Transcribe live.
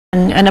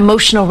An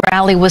emotional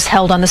rally was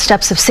held on the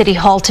steps of City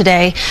Hall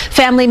today.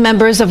 Family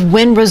members of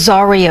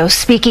𝗦𝗢𝗟𝗟𝗢𝗪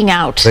speaking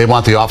out. They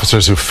want the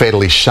officers who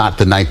fatally shot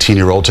the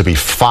 19-year-old to be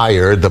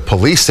fired. The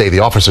police say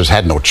the officers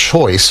had no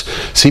choice.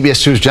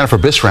 CBS 2's Jennifer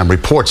Bisram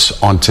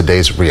reports on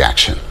today's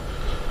reaction.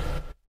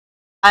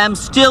 I am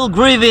still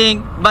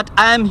grieving, but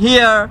I am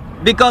here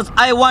because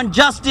I want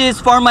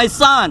justice for my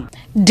son.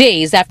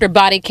 Days after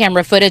body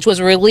camera footage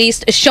was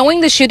released showing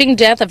the shooting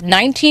death of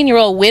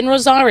 19-year-old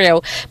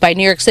𝗦𝗢𝗪𝗪𝗧𝗧𝗔𝗡 by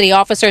New York City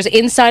officers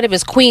inside of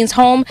his Queens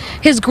home,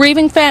 his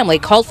grieving family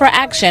called for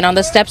action on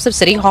the steps of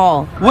City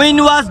Hall. Wayne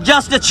was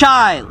just a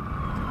child.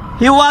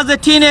 He was a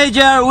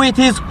teenager with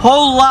his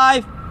whole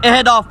life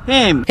ahead of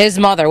him. His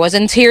mother was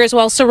in tears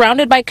while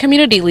surrounded by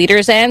community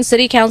leaders and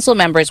city council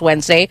members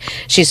Wednesday.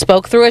 She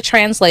spoke through a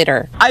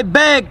translator. I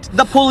begged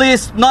the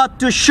police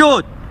not to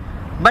shoot,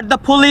 but the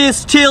police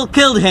still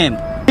killed him.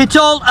 He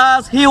told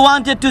us he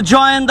wanted to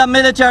join the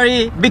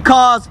military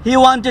because he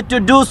wanted to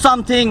do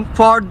something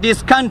for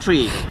this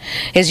country.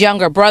 His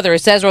younger brother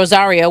says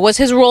Rosario was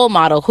his role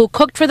model who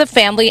cooked for the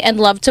family and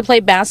loved to play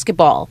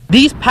basketball.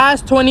 These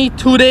past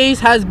 22 days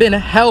has been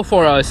hell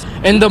for us.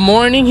 In the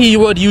morning, he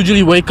would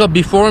usually wake up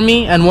before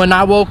me, and when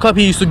I woke up,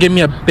 he used to give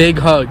me a big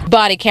hug.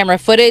 Body camera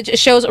footage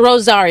shows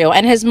Rosario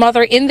and his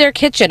mother in their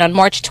kitchen on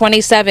March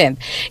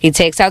 27th. He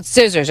takes out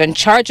scissors and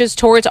charges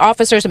towards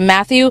officers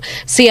Matthew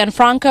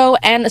Cianfranco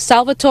and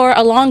Salvatore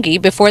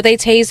Alonghi before they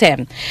tase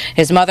him.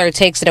 His mother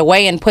takes it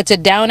away and puts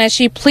it down as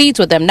she pleads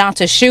with them not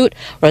to shoot.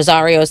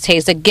 Rosario is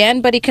tased again,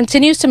 but he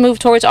continues to move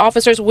towards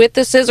officers with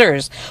the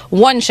scissors.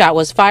 One shot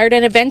was fired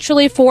and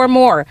eventually 4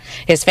 more.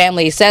 His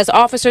family says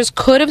officers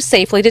could have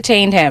safely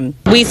detained him.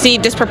 We see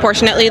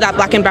disproportionately that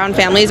black and brown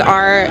families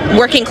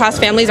working class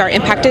families are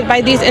impacted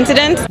by these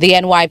incidents. The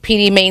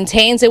NYPD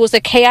maintains it was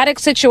a chaotic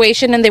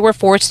situation and they were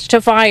forced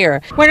to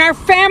fire. When our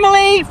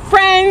family,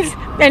 friends,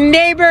 and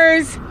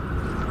neighbors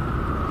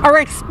are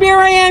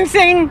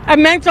experiencing a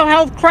mental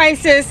health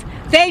crisis,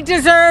 they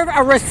deserve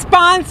a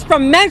response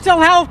from mental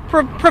health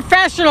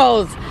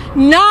professionals,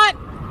 not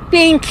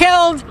being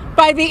killed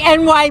by the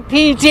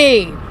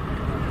NYPD.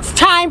 It's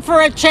time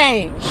for a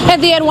change.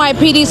 And the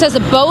NYPD says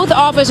that both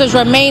officers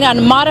remain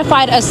on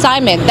modified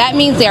assignment. That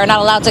means they are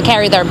not allowed to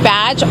carry their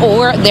badge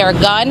or their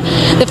gun.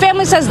 The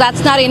family says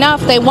that's not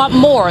enough. They want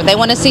more. They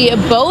want to see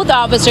both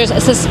officers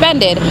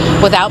suspended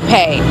without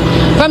pay.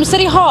 From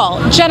City Hall,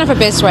 Jennifer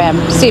Bisram,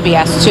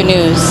 CBS 2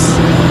 News.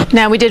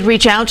 Now, we did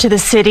reach out to the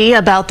city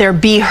about their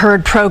Be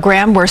Heard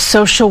program where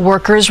social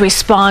workers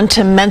respond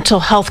to mental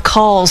health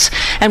calls.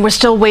 And we're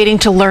still waiting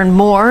to learn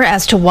more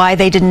as to why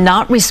they did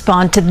not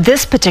respond to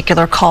this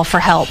particular call for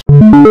help.